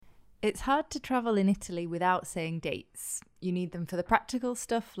It's hard to travel in Italy without saying dates. You need them for the practical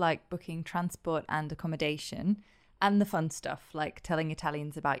stuff like booking transport and accommodation, and the fun stuff like telling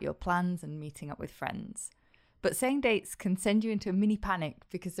Italians about your plans and meeting up with friends. But saying dates can send you into a mini panic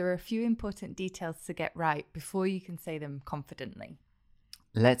because there are a few important details to get right before you can say them confidently.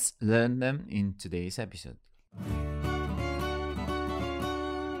 Let's learn them in today's episode.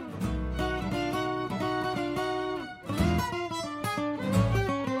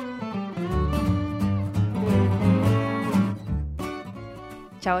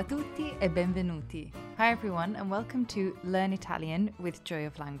 Ciao a tutti e benvenuti. Hi everyone and welcome to Learn Italian with Joy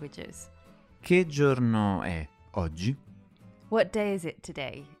of Languages. Che giorno è oggi? What day is it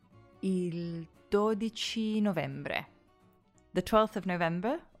today? Il 12 novembre. The 12th of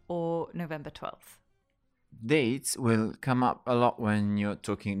November or November 12th? Dates will come up a lot when you're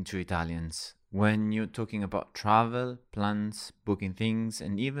talking to Italians, when you're talking about travel, plans, booking things,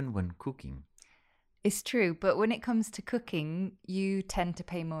 and even when cooking. It's true, but when it comes to cooking, you tend to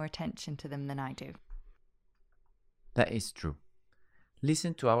pay more attention to them than I do. That is true.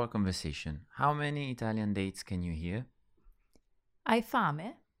 Listen to our conversation. How many Italian dates can you hear? Hai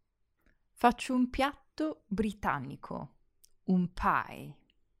fame? Faccio un piatto britannico. Un pie.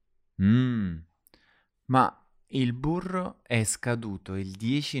 Ma il burro è scaduto il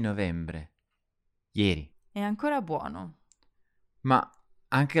 10 novembre. Ieri. È ancora buono. Ma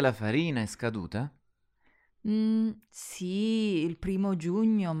anche la farina è scaduta? Sì, il 1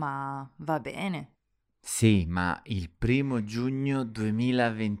 giugno, ma va bene. Sì, ma il 1 giugno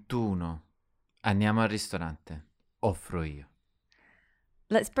 2021. Andiamo al ristorante. Offro io.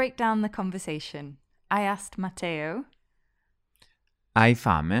 Let's break down the conversation. I asked Matteo, Hai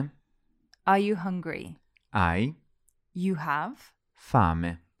fame? are you hungry? Hai You have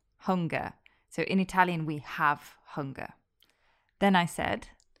fame. hunger. So in Italian, we have hunger. Then I said,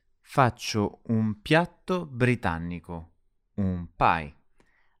 Faccio un piatto britannico. Un pie.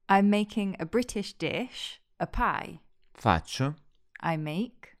 I'm making a British dish, a pie. Faccio I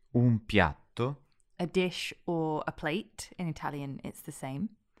make un piatto a dish or a plate. In Italian, it's the same.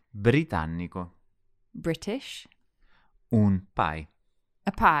 britannico. British, Un pie.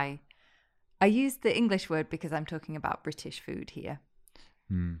 a pie. I used the English word because I'm talking about British food here.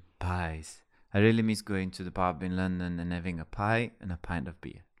 Pies. I really miss going to the pub in London and having a pie and a pint of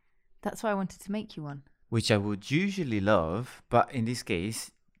beer. That's why I wanted to make you one. Which I would usually love, but in this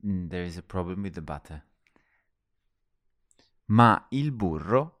case, there is a problem with the butter. Ma il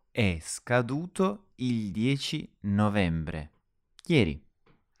burro è scaduto il 10 novembre. Ieri.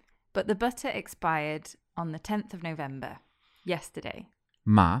 But the butter expired on the 10th of November, yesterday.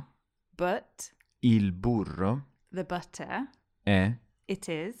 Ma But il burro the butter, è it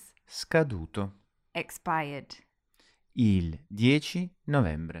is scaduto expired. il 10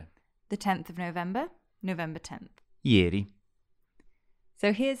 novembre. The 10th of November, November 10th. Ieri.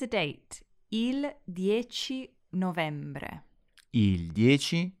 So here's a date. Il 10 novembre. Il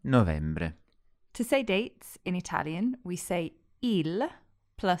 10 novembre. To say dates in Italian, we say il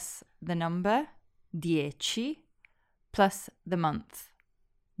plus the number 10 plus the month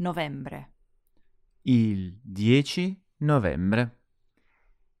novembre. Il 10 novembre.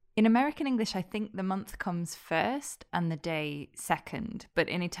 In American English, I think the month comes first and the day second, but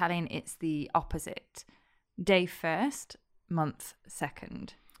in Italian, it's the opposite. Day first, month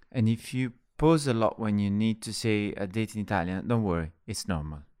second. And if you pause a lot when you need to say a date in Italian, don't worry, it's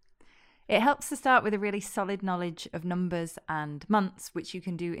normal. It helps to start with a really solid knowledge of numbers and months, which you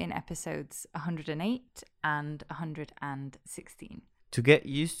can do in episodes 108 and 116. To get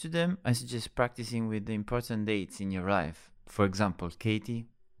used to them, I suggest practicing with the important dates in your life. For example, Katie,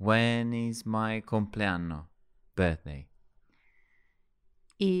 when is my compleanno? Birthday.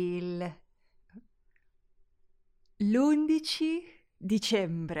 L'11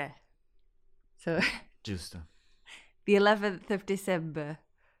 dicembre. So, Giusto. the 11th of December.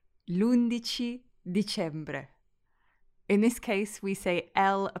 L'11 dicembre. In this case, we say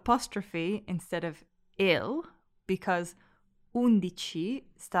L apostrophe instead of il because 11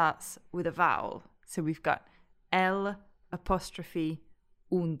 starts with a vowel. So we've got L apostrophe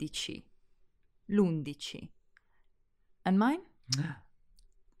 11. L'11. And mine?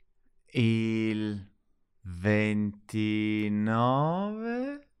 Il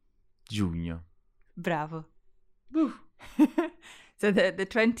 29 giugno. Bravo. So the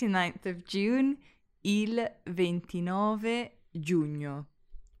 29th of June, il 29 giugno.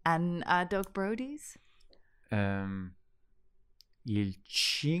 And our dog Brody's? Il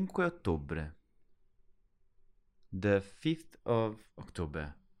 5 ottobre. The 5th of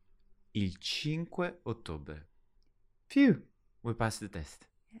October. Il 5 ottobre. Phew! We passed the test.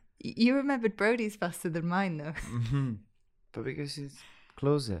 You remembered Brody's faster than mine, though. But because it's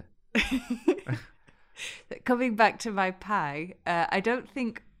closer. Coming back to my pie, I don't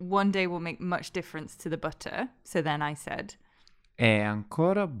think one day will make much difference to the butter. So then I said, È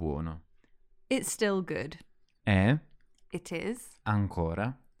ancora buono. it's still good. È It is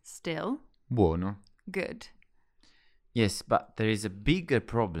ancora still buono. good. Yes, but there is a bigger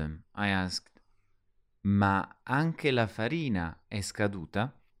problem. I asked, ma anche la farina è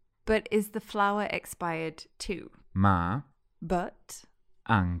scaduta? But is the flour expired too? Ma But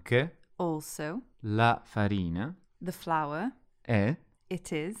anche also la farina the flour, è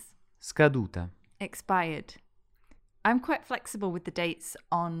it is scaduta. expired. I'm quite flexible with the dates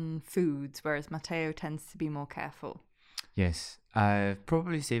on foods, whereas Matteo tends to be more careful. Yes, I've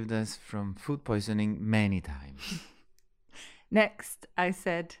probably saved us from food poisoning many times. Next, I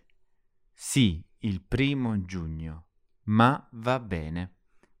said, Sì, il 1 giugno, ma va bene.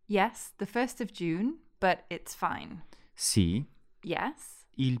 yes, the 1st of June, but it's fine. Sì, Yes,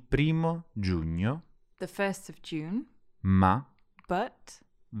 il 1 giugno, the 1st of June, ma but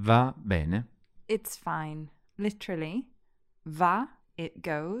va bene. it's fine. Literally, va, it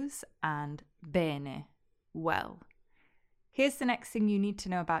goes, and bene, well. Here's the next thing you need to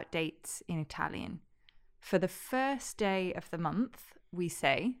know about dates in Italian. For the first day of the month, we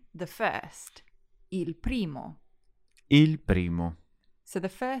say the first, il primo. Il primo. So the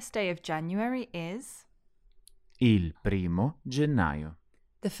first day of January is Il 1 gennaio.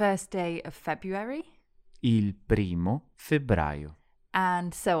 the first day of February, Il 1 febbraio.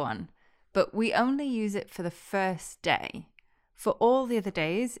 and so on. But we only use it for the first day. For all the other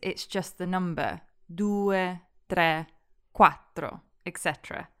days, it's just the number 2, 3, 4,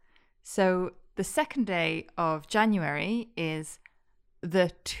 etc. So the second day of January is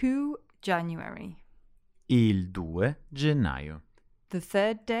the 2 January. Il 2 gennaio. The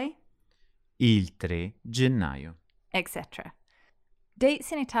third day, Il 3 gennaio. etc.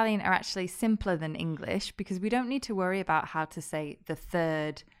 Dates in Italian are actually simpler than English because we don't need to worry about how to say the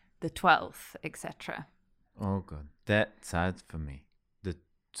 3rd, the 12th, etc. Oh god, that's hard for me. The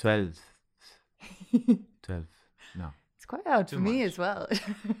 12th. 12th. No. It's quite hard Too for me much. as well.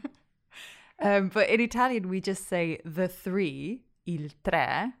 But in Italian, we just say the 3, il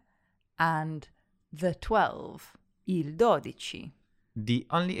 3, and the 12, il 12. The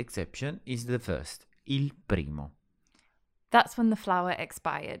only exception is the first, il primo. That's when the flour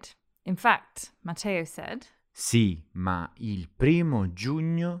expired. In fact, Matteo said, Sì, ma il 1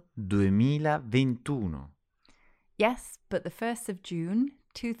 giugno 2021. yes, but the 1st of June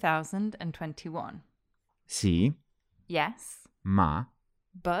 2021. Sì, Yes, ma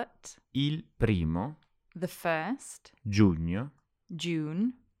but il 1 the 1st giugno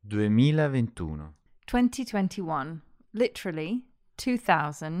June 2021. 2021. Literally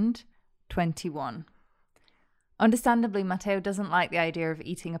 2021. Understandably, Matteo doesn't like the idea of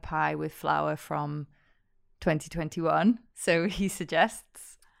eating a pie with flour from 2021, so he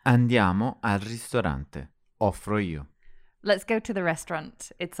suggests, Andiamo al ristorante. Offro io. let's go to the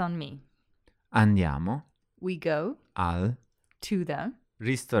restaurant. It's on me. Andiamo We go al to the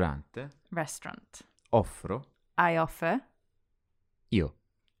ristorante. restaurant. Offro I offer, io.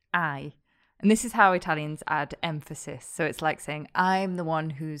 I. And this is how Italians add emphasis. So it's like saying, I'm the one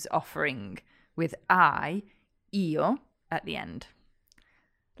who's offering, with I, io, at the end.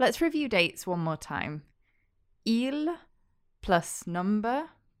 Let's review dates one more time. Il plus number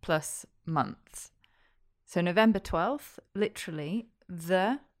plus months. So November 12th, literally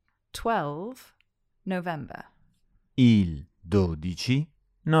the 12 November. Il 12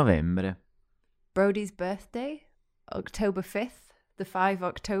 novembre. Brody's birthday, October 5th, the 5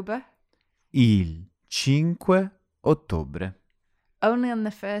 October. Il 5 ottobre. Only on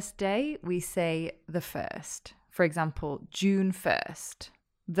the first day we say the 1st. For example, June 1st,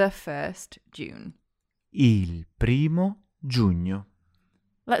 the 1st June. Il 1 giugno.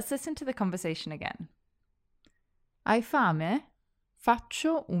 Let's listen to the conversation again. Hai fame?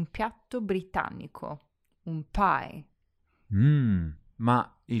 Faccio un piatto britannico, un pie.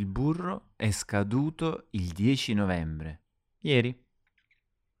 Ma il burro è scaduto il 10 novembre. Ieri.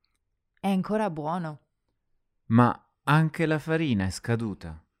 È ancora buono. Ma anche la farina è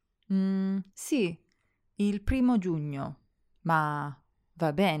scaduta. Sì, il 1 giugno, ma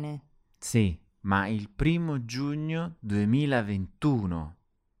va bene. Sì, ma il 1 giugno 2021.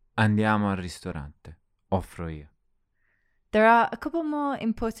 Andiamo al ristorante. Offro io. There are a couple more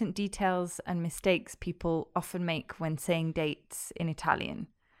important details and mistakes people often make when saying dates in Italian.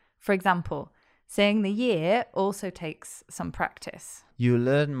 For example, saying the year also takes some practice. You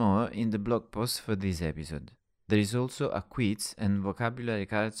learn more in the blog post for this episode. There is also a quiz and vocabulary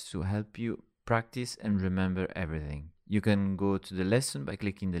cards to help you practice and remember everything. You can go to the lesson by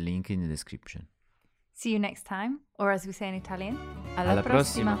clicking the link in the description. See you next time, or as we say in Italian, Alla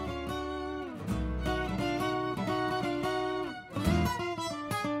prossima.